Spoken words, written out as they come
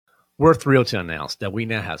We're thrilled to announce that we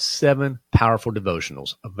now have 7 powerful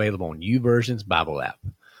devotionals available on YouVersion's Bible app.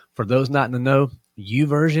 For those not in the know,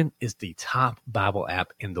 YouVersion is the top Bible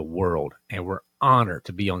app in the world, and we're honored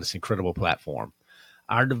to be on this incredible platform.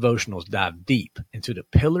 Our devotionals dive deep into the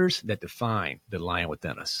pillars that define the lion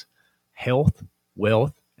within us: health,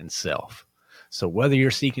 wealth, and self. So whether you're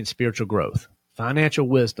seeking spiritual growth, financial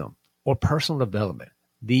wisdom, or personal development,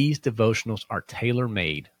 these devotionals are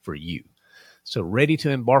tailor-made for you. So ready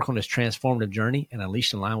to embark on this transformative journey and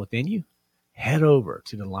unleash the lion within you? Head over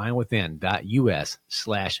to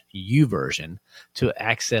thelionwithin.us/YouVersion to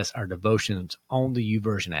access our devotions on the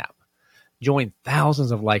YouVersion app. Join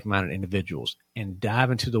thousands of like-minded individuals and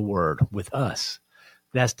dive into the Word with us.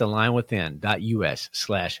 That's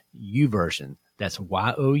thelionwithin.us/YouVersion. That's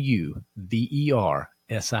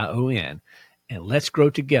YOUVERSION. And let's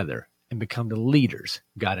grow together and become the leaders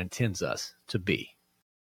God intends us to be.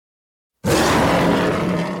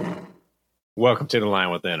 Welcome to The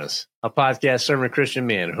Lion Within Us, a podcast serving Christian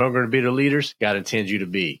men who are going to be the leaders God intends you to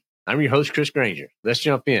be. I'm your host, Chris Granger. Let's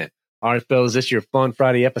jump in. All right, fellas, this is your Fun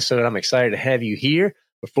Friday episode. I'm excited to have you here.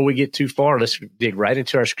 Before we get too far, let's dig right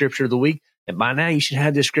into our scripture of the week. And by now, you should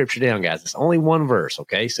have this scripture down, guys. It's only one verse,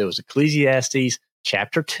 okay? So it's Ecclesiastes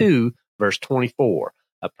chapter 2, verse 24.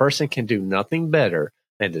 A person can do nothing better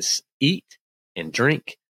than to eat and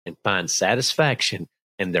drink and find satisfaction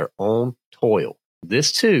in their own toil.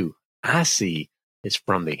 This, too, I see is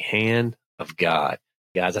from the hand of God.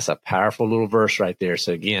 Guys, that's a powerful little verse right there.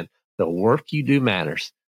 So again, the work you do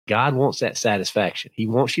matters. God wants that satisfaction. He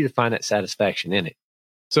wants you to find that satisfaction in it.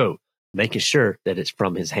 So making sure that it's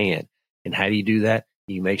from his hand. And how do you do that?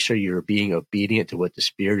 You make sure you're being obedient to what the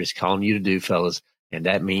Spirit is calling you to do, fellas. And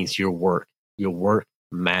that means your work. Your work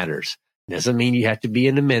matters. Doesn't mean you have to be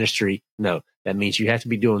in the ministry. No, that means you have to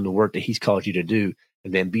be doing the work that he's called you to do,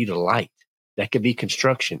 and then be the light. That could be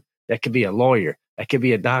construction. That could be a lawyer. That could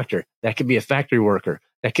be a doctor. That could be a factory worker.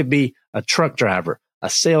 That could be a truck driver, a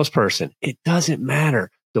salesperson. It doesn't matter.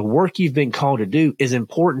 The work you've been called to do is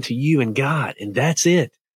important to you and God, and that's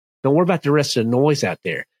it. Don't worry about the rest of the noise out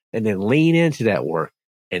there, and then lean into that work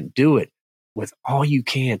and do it with all you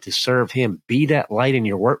can to serve him. Be that light in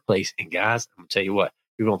your workplace. And guys, I'm going to tell you what,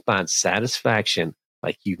 you're going to find satisfaction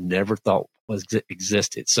like you never thought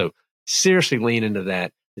existed. So seriously lean into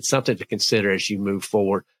that. It's something to consider as you move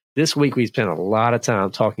forward. This week, we spent a lot of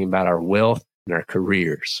time talking about our wealth and our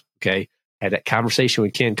careers. Okay. Had that conversation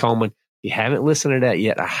with Ken Coleman. If you haven't listened to that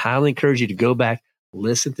yet, I highly encourage you to go back,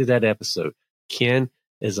 listen to that episode. Ken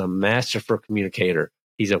is a masterful communicator.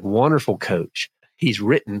 He's a wonderful coach. He's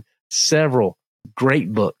written several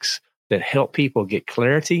great books that help people get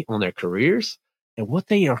clarity on their careers and what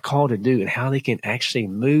they are called to do and how they can actually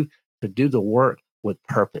move to do the work with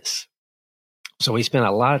purpose. So we spent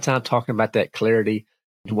a lot of time talking about that clarity.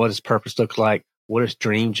 What does purpose look like? What does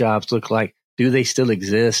dream jobs look like? Do they still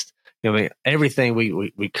exist? I mean, everything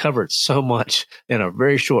we covered so much in a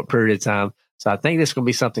very short period of time. So I think this is going to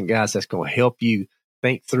be something, guys, that's going to help you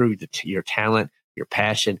think through your talent, your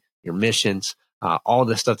passion, your missions, all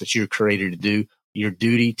the stuff that you're created to do, your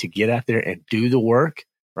duty to get out there and do the work,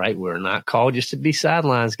 right? We're not called just to be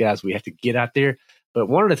sidelines, guys. We have to get out there. But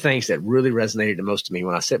one of the things that really resonated the most to me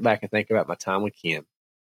when I sit back and think about my time with Ken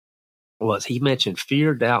was he mentioned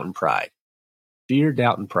fear, doubt, and pride. Fear,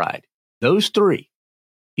 doubt, and pride. Those three.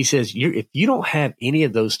 He says, if you don't have any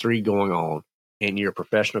of those three going on in your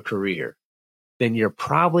professional career, then you're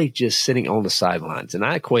probably just sitting on the sidelines. And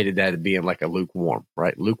I equated that to being like a lukewarm,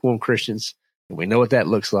 right? Lukewarm Christians. And we know what that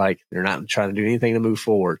looks like. They're not trying to do anything to move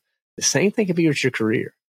forward. The same thing can be with your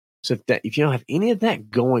career. So if you don't have any of that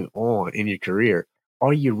going on in your career,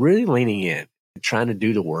 are you really leaning in and trying to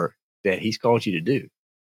do the work that he's called you to do?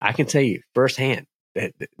 I can tell you firsthand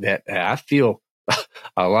that I feel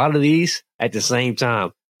a lot of these at the same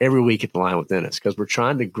time every week at The Lion Within Us, because we're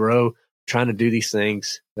trying to grow, trying to do these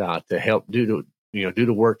things to help do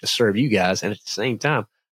the work to serve you guys. And at the same time,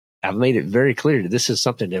 I've made it very clear that this is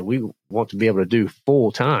something that we want to be able to do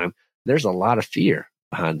full time. There's a lot of fear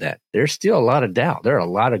behind that. There's still a lot of doubt. There are a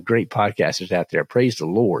lot of great podcasters out there. Praise the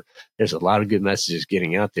Lord. There's a lot of good messages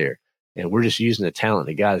getting out there. And we're just using the talent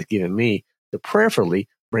that God has given me to prayerfully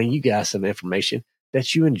bring you guys some information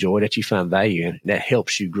that you enjoy, that you find value in, that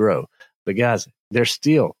helps you grow. But guys, there's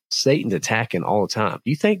still Satan's attacking all the time.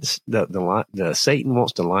 Do you think the Satan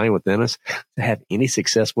wants the lion within us to have any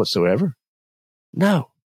success whatsoever? No.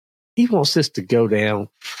 He wants us to go down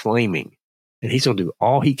flaming, and he's going to do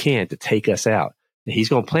all he can to take us out. And he's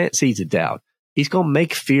going to plant seeds of doubt. He's going to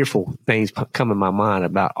make fearful things come in my mind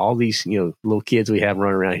about all these, little kids we have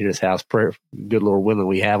running around here in this house. Prayer, good Lord willing,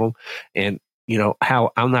 we have them. And,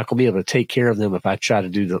 how I'm not going to be able to take care of them if I try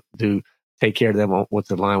to take care of them with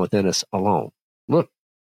the line within us alone. Look,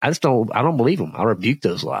 I don't believe them. I rebuke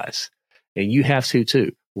those lies. And you have to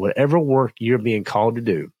too. Whatever work you're being called to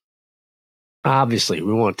do, obviously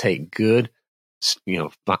we want to take good,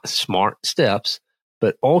 smart steps,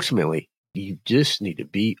 but ultimately you just need to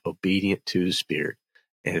be obedient to the Spirit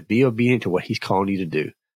and be obedient to what He's calling you to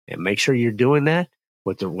do, and make sure you're doing that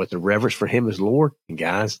with the reverence for Him as Lord. And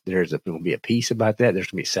guys, there's going to be a peace about that. There's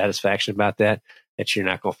going to be satisfaction about that you're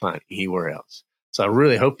not going to find anywhere else. So I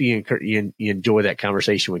really hope you enjoy that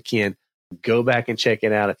conversation with Ken. Go back and check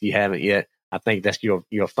it out if you haven't yet. I think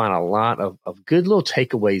you'll find a lot of good little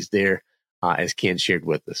takeaways there, as Ken shared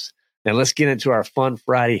with us. Now let's get into our Fun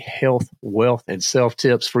Friday health, wealth, and self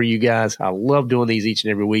tips for you guys. I love doing these each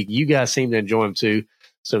and every week. You guys seem to enjoy them too.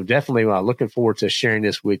 So definitely looking forward to sharing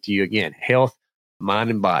this with you again. Health, mind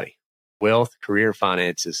and body, wealth, career and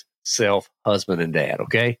finances, self, husband and dad.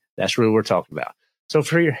 Okay. That's really what we're talking about. So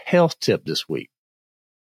for your health tip this week,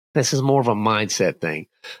 this is more of a mindset thing,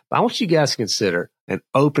 but I want you guys to consider an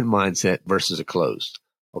open mindset versus a closed.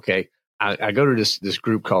 Okay. I go to this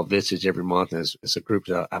group called Visage every month, and it's a group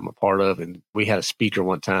that I'm a part of. And we had a speaker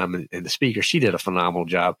one time, and the speaker, she did a phenomenal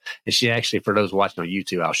job. And she actually, for those watching on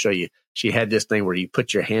YouTube, I'll show you, she had this thing where you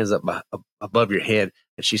put your hands up above your head.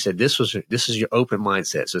 And she said, this is your open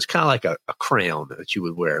mindset. So it's kind of like a crown that you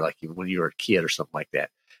would wear, like when you were a kid or something like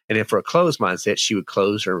that. And then for a closed mindset, she would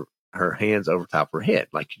close her hands over top of her head,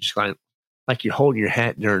 like you're holding your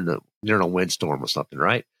hat during a windstorm or something,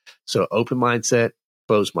 right? So open mindset,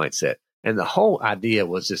 closed mindset. And the whole idea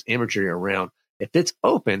was this imagery around, if it's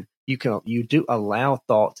open, you do allow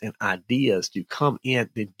thoughts and ideas to come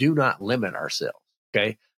in that do not limit ourselves.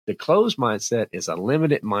 Okay. The closed mindset is a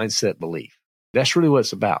limited mindset belief. That's really what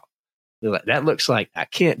it's about. That looks like, I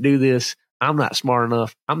can't do this. I'm not smart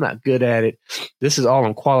enough. I'm not good at it. This is all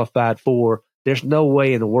I'm qualified for. There's no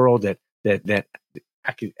way in the world that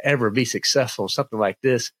I could ever be successful in something like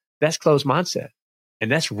this. That's closed mindset.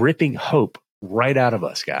 And that's ripping hope right out of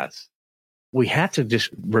us, guys. We have to just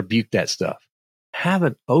rebuke that stuff. Have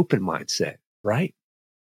an open mindset, right?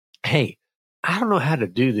 Hey, I don't know how to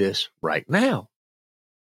do this right now.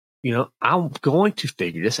 I'm going to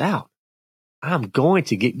figure this out. I'm going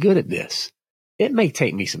to get good at this. It may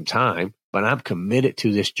take me some time, but I'm committed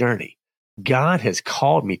to this journey. God has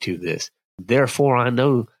called me to this. Therefore, I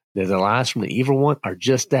know that the lies from the evil one are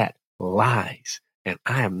just that, lies. And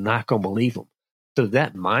I am not going to believe them. So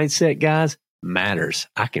that mindset, guys, matters.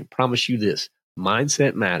 I can promise you this.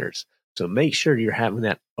 Mindset matters. So make sure you're having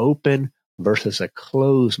that open versus a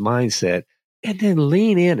closed mindset, and then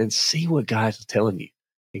lean in and see what God's telling you.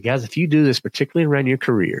 And guys, if you do this, particularly around your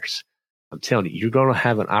careers, I'm telling you, you're going to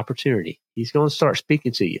have an opportunity. He's going to start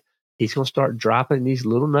speaking to you. He's going to start dropping these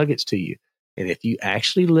little nuggets to you. And if you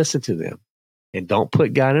actually listen to them and don't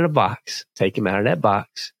put God in a box, take him out of that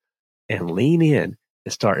box and lean in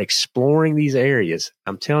and start exploring these areas,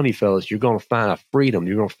 I'm telling you, fellas, you're going to find a freedom.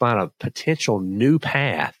 You're going to find a potential new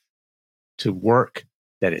path to work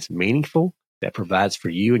that is meaningful, that provides for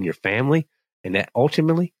you and your family, and that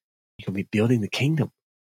ultimately you're going to be building the kingdom.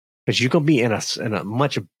 Because you're going to be in a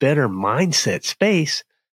much better mindset space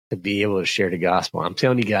to be able to share the gospel. I'm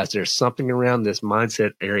telling you guys, there's something around this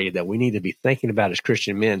mindset area that we need to be thinking about as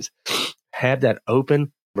Christian men. Have that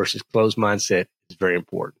open versus closed mindset is very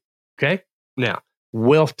important. Okay? Now,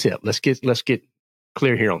 wealth tip. Let's get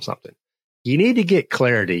clear here on something. You need to get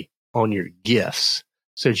clarity on your gifts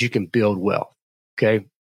so that you can build wealth. Okay?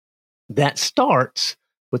 That starts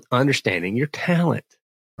with understanding your talent,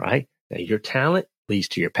 right? Now, your talent leads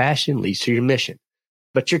to your passion, leads to your mission.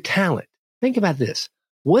 But your talent, think about this.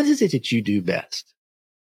 What is it that you do best?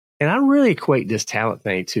 And I really equate this talent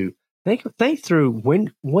thing to think through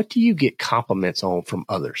what do you get compliments on from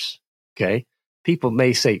others? Okay. People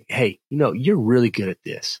may say, hey, you're really good at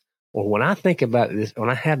this. Or when I think about this, when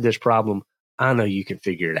I have this problem, I know you can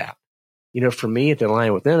figure it out. For me at the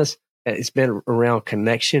Lion Within Us, it's been around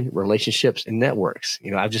connection, relationships, and networks.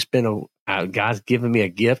 I've just been God's given me a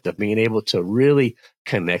gift of being able to really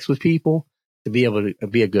connect with people, to be able to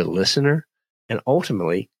be a good listener, and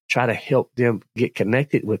ultimately try to help them get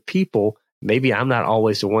connected with people. Maybe I'm not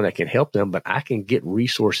always the one that can help them, but I can get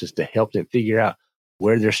resources to help them figure out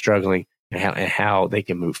where they're struggling and how they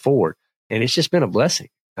can move forward. And it's just been a blessing.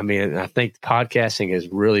 I mean, I think podcasting has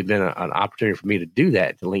really been an opportunity for me to do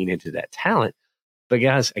that, to lean into that talent. But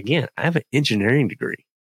guys, again, I have an engineering degree,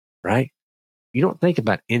 right? You don't think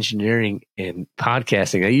about engineering and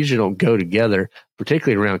podcasting. They usually don't go together,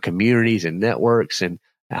 particularly around communities and networks and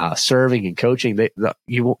serving and coaching.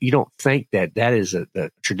 You don't think that is a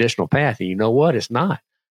traditional path. And you know what? It's not.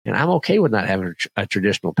 And I'm okay with not having a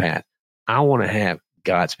traditional path. I want to have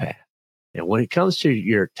God's path. And when it comes to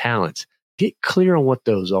your talents, get clear on what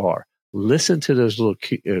those are. Listen to those little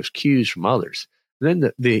cues from others.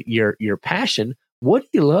 And then your passion, what do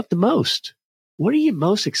you love the most? What are you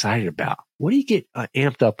most excited about? What do you get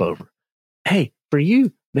amped up over? Hey, for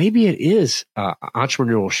you, maybe it is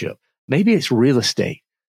entrepreneurship. Maybe it's real estate.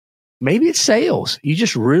 Maybe it's sales. You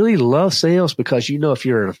just really love sales because you know if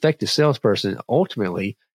you're an effective salesperson,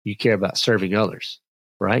 ultimately you care about serving others,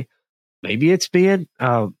 right? Maybe it's being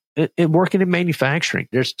working in manufacturing.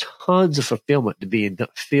 There's tons of fulfillment to be in the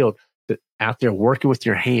field out there working with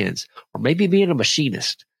your hands, or maybe being a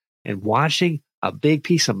machinist and watching a big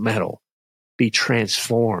piece of metal be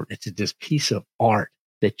transformed into this piece of art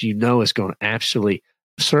that you know is going to actually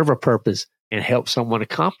serve a purpose and help someone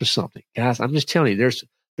accomplish something. Guys, I'm just telling you,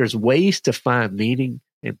 there's ways to find meaning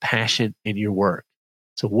and passion in your work.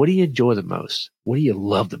 So what do you enjoy the most? What do you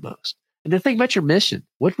love the most? And then think about your mission.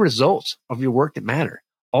 What results of your work that matter?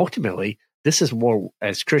 Ultimately, this is more,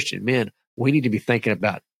 as Christian men, we need to be thinking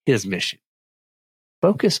about his mission.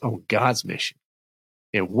 Focus on God's mission.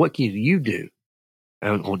 And what can you do?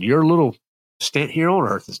 And on your little stint here on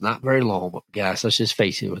earth, it's not very long, but guys, let's just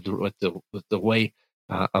face it, with the way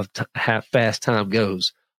how fast time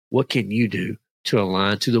goes, what can you do to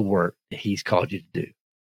align to the work that he's called you to do?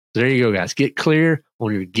 So there you go, guys. Get clear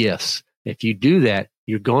on your gifts. If you do that,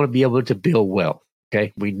 you're going to be able to build wealth.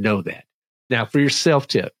 Okay. We know that. Now for your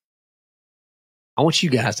self-tip, I want you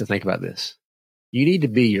guys to think about this. You need to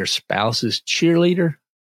be your spouse's cheerleader,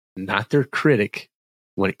 not their critic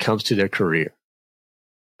when it comes to their career.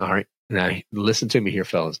 All right. Now listen to me here,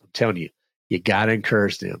 fellas. I'm telling you, you got to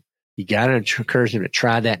encourage them. You got to encourage them to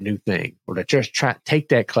try that new thing, or to just take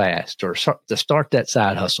that class, or to start that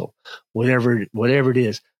side hustle, whatever it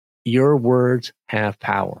is. Your words have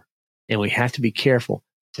power, and we have to be careful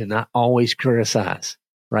to not always criticize,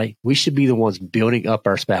 right? We should be the ones building up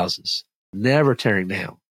our spouses, never tearing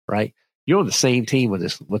down, right? You're on the same team with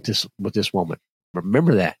this woman.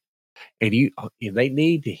 Remember that. And they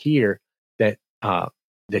need to hear that,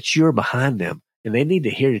 that you're behind them, and they need to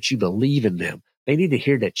hear that you believe in them. They need to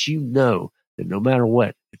hear that you know that no matter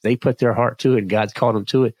what, if they put their heart to it and God's called them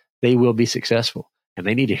to it, they will be successful. And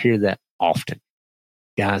they need to hear that often.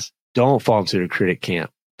 Guys, don't fall into the critic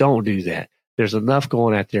camp. Don't do that. There's enough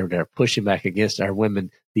going out there that are pushing back against our women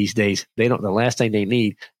these days. The last thing they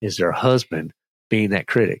need is their husband being that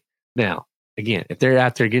critic. Now, again, if they're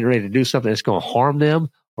out there getting ready to do something that's going to harm them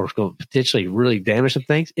or it's going to potentially really damage some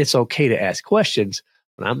things, it's okay to ask questions.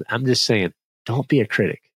 But I'm just saying, don't be a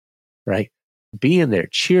critic, right? Be in there,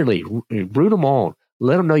 cheerlead, root them on,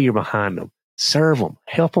 let them know you're behind them, serve them,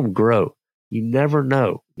 help them grow. You never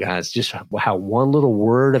know, guys, just how one little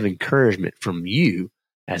word of encouragement from you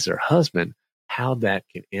as their husband, how that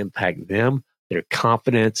can impact them, their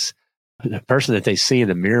confidence, the person that they see in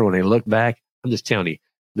the mirror when they look back. I'm just telling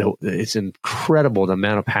you, it's incredible the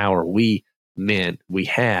amount of power we men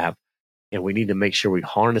have, and we need to make sure we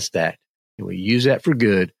harness that and we use that for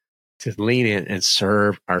good to lean in and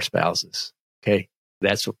serve our spouses. Okay,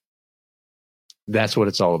 that's what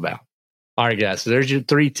it's all about. All right, guys. So there's your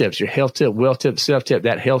 3 tips: your health tip, wealth tip, self tip.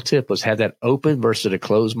 That health tip was have that open versus a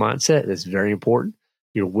closed mindset. That's very important.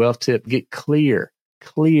 Your wealth tip: get clear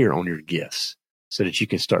on your gifts so that you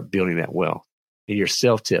can start building that wealth. And your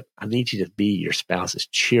self tip: I need you to be your spouse's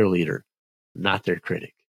cheerleader, not their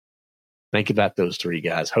critic. Think about those 3,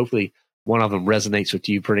 guys. Hopefully, one of them resonates with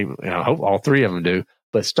you pretty. I hope all 3 of them do.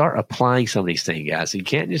 But start applying some of these things, guys. So you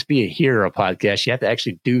can't just be a hearer of podcasts. You have to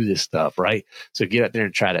actually do this stuff, right? So get out there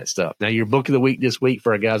and try that stuff. Now, your book of the week this week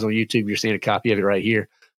for our guys on YouTube, you're seeing a copy of it right here.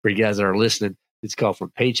 For you guys that are listening, it's called From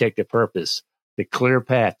Paycheck to Purpose, The Clear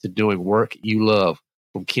Path to Doing Work You Love,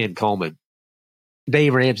 from Ken Coleman.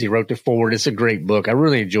 Dave Ramsey wrote the foreword. It's a great book. I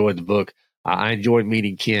really enjoyed the book. I enjoyed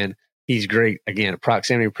meeting Ken. He's great. Again,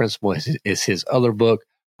 Proximity Principle is his other book.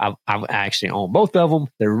 I've actually owned both of them.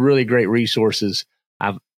 They're really great resources.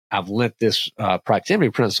 I've lent this Proximity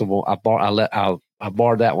Principle. I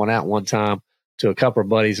borrowed that one out one time to a couple of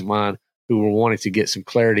buddies of mine who were wanting to get some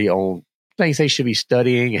clarity on things they should be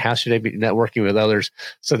studying and how should they be networking with others.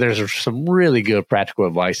 So there's some really good practical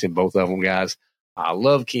advice in both of them, guys. I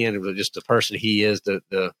love Ken, just the person he is,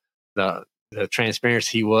 the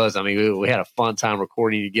transparency he was. I mean, we had a fun time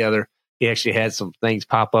recording together. He actually had some things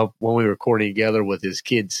pop up when we were recording together with his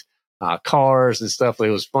kids' cars and stuff. It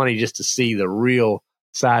was funny just to see the real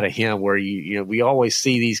side of him, where we always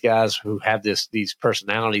see these guys who have these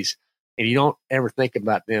personalities, and you don't ever think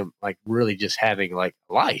about them like really just having like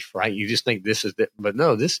life, right? You just think this is but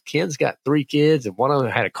no, this Ken's got 3 kids, and one of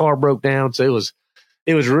them had a car broke down, so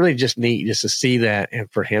it was really just neat just to see that,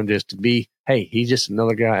 and for him just to be, hey, he's just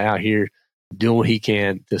another guy out here doing what he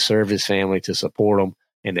can to serve his family, to support them,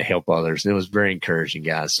 and to help others. And it was very encouraging,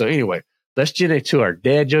 guys. So anyway, let's get into our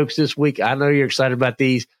dad jokes this week. I know you're excited about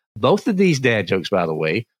these. Both of these dad jokes, by the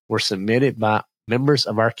way, were submitted by members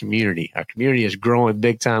of our community. Our community is growing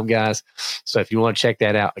big time, guys. So if you want to check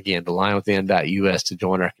that out, again, thelionwithin.us to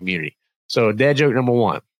join our community. So dad joke number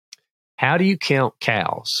one, how do you count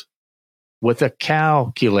cows? With a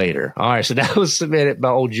calculator. All right, so that was submitted by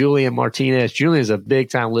old Julian Martinez. Julian is a big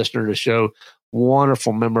time listener to the show,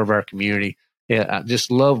 wonderful member of our community. Yeah, I just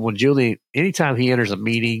love when Julian, anytime he enters a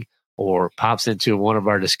meeting or pops into one of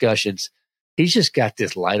our discussions, he's just got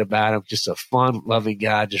this light about him, just a fun, loving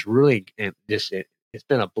guy. Just really, and just it's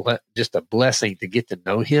been just a blessing to get to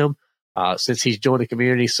know him since he's joined the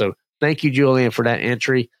community. So thank you, Julian, for that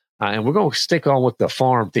entry. And we're going to stick on with the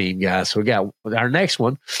farm theme, guys. So we got our next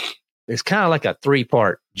one. It's kind of like a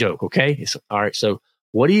 3-part joke, okay? All right, so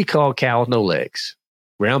what do you call a cow with no legs?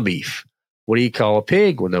 Ground beef. What do you call a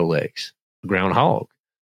pig with no legs? A groundhog.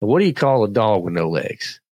 And what do you call a dog with no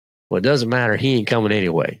legs? Well, it doesn't matter. He ain't coming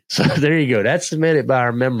anyway. So there you go. That's submitted by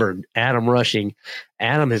our member, Adam Rushing.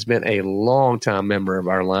 Adam has been a long-time member of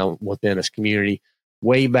our Line Within Us community.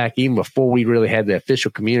 Way back, even before we really had the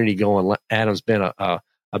official community going, Adam's been a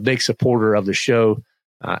big supporter of the show.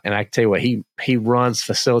 And I can tell you what, he runs,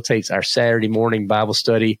 facilitates our Saturday morning Bible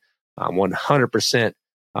study, 100%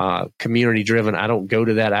 community driven. I don't go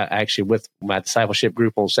to that. I actually with my discipleship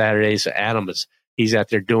group on Saturdays. So Adam he's out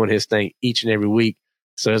there doing his thing each and every week.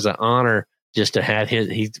 So it's an honor just to have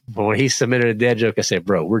when he submitted a dad joke, I said,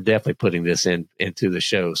 bro, we're definitely putting this into the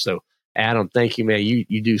show. So Adam, thank you, man.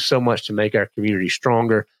 You do so much to make our community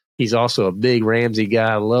stronger. He's also a big Ramsey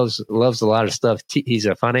guy, loves a lot of stuff. He's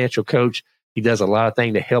a financial coach. He does a lot of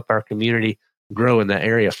things to help our community grow in the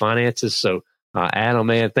area of finances. So, Adam,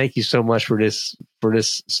 man, thank you so much for this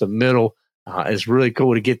submittal. It's really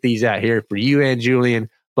cool to get these out here for you and Julian.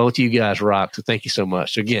 Both of you guys rock. So thank you so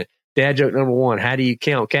much. So again, dad joke number one, how do you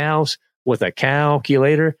count cows? With a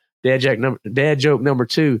calculator. Dad joke number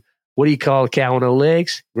two, what do you call a cow with no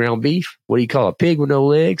legs? Ground beef. What do you call a pig with no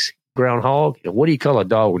legs? Groundhog. And what do you call a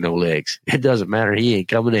dog with no legs? It doesn't matter. He ain't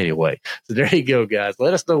coming anyway. So there you go, guys.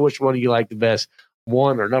 Let us know which one you like the best,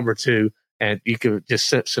 one or number two, and you can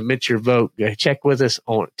just submit your vote. Check with us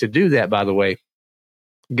on to do that. By the way,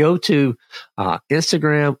 go to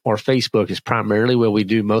Instagram or Facebook is primarily where we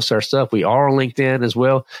do most of our stuff. We are on LinkedIn as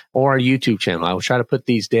well, or our YouTube channel. I will try to put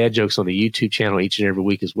these dad jokes on the YouTube channel each and every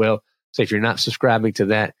week as well. So if you're not subscribing to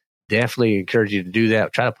that, definitely encourage you to do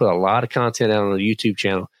that. Try to put a lot of content out on the YouTube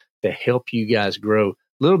channel to help you guys grow.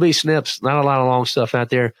 Little bitty snips, not a lot of long stuff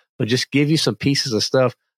out there, but just give you some pieces of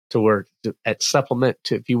stuff at supplement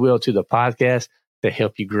to, if you will, to the podcast to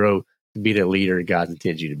help you grow to be the leader God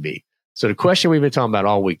intends you to be. So the question we've been talking about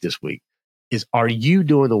all week this week is, are you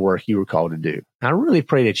doing the work you were called to do? I really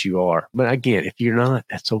pray that you are. But again, if you're not,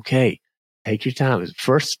 that's okay. Take your time. The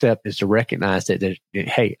first step is to recognize that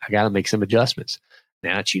hey, I got to make some adjustments.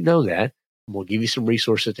 Now that you know that, we'll give you some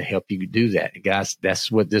resources to help you do that. And guys,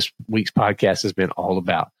 that's what this week's podcast has been all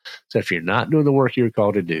about. So if you're not doing the work you're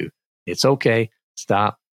called to do, it's okay.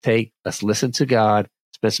 Stop, let's listen to God,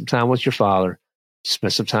 spend some time with your Father,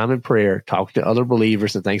 spend some time in prayer, talk to other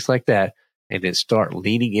believers and things like that, and then start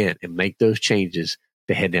leaning in and make those changes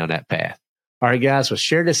to head down that path. All right, guys, so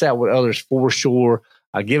share this out with others for sure.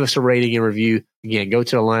 Give us a rating and review. Again, go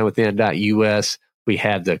to thelionwithin.us. We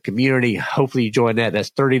have the community. Hopefully you join that.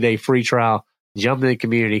 That's 30-day free trial. Jump in the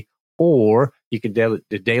community. Or you can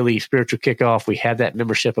the daily spiritual kickoff. We have that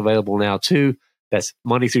membership available now too. That's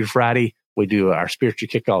Monday through Friday. We do our spiritual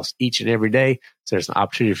kickoffs each and every day. So there's an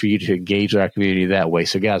opportunity for you to engage with our community that way.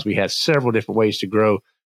 So guys, we have several different ways to grow.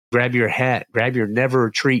 Grab your hat. Grab your Never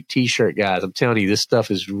Retreat t-shirt, guys. I'm telling you, this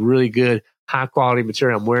stuff is really good. High quality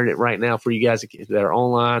material. I'm wearing it right now for you guys that are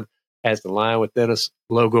online. Has the Line Within Us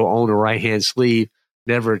logo on the right-hand sleeve.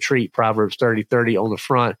 Never Retreat, Proverbs 30:30 on the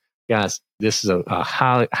front. Guys, this is a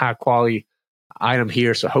high-quality item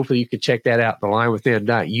here, so hopefully you can check that out,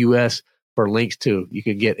 thelionwithin.us, for links to. You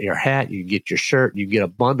can get your hat, you can get your shirt, you can get a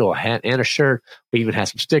bundle, a hat and a shirt. We even have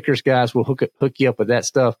some stickers, guys. We'll hook you up with that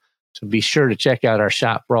stuff, so be sure to check out our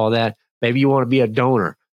shop for all that. Maybe you want to be a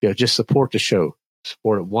donor. Just support the show.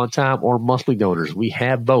 Support it one-time or monthly donors. We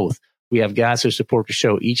have both. We have guys who support the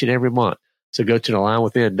show each and every month. So go to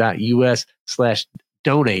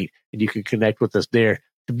thelionwithin.us/donate, and you can connect with us there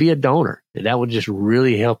to be a donor. And that would just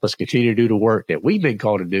really help us continue to do the work that we've been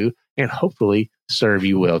called to do and hopefully serve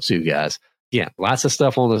you well too, guys. Yeah, lots of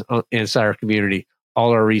stuff on inside our community.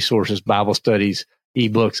 All our resources, Bible studies,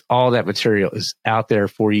 ebooks, all that material is out there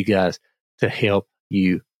for you guys to help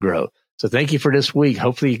you grow. So thank you for this week.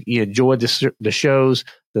 Hopefully you enjoyed the shows,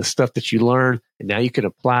 the stuff that you learned, and now you can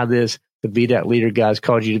apply this to be that leader God's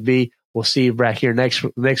called you to be. We'll see you back here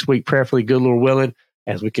next week, prayerfully, good Lord willing,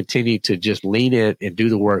 as we continue to just lean in and do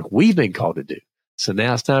the work we've been called to do. So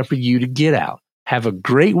now it's time for you to get out. Have a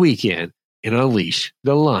great weekend and unleash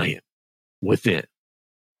the lion within.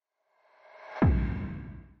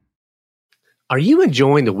 Are you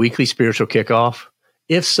enjoying the weekly spiritual kickoff?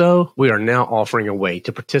 If so, we are now offering a way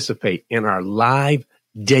to participate in our live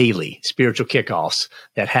daily spiritual kickoffs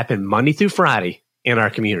that happen Monday through Friday in our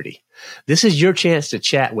community. This is your chance to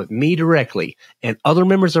chat with me directly and other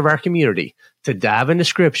members of our community to dive into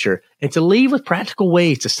scripture and to leave with practical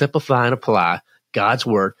ways to simplify and apply God's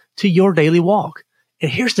word to your daily walk.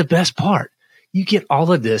 And here's the best part. You get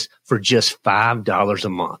all of this for just $5 a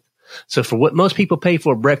month. So for what most people pay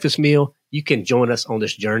for a breakfast meal, you can join us on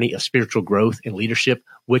this journey of spiritual growth and leadership,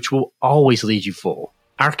 which will always lead you full.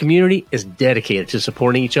 Our community is dedicated to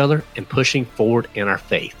supporting each other and pushing forward in our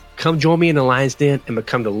faith. Come join me in the Lion's Den and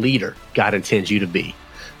become the leader God intends you to be.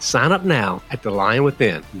 Sign up now at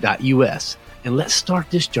thelionwithin.us and let's start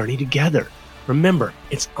this journey together. Remember,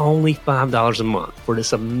 it's only $5 a month for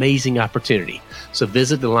this amazing opportunity. So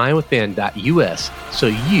visit thelionwithin.us so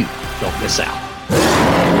you don't miss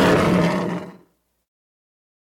out.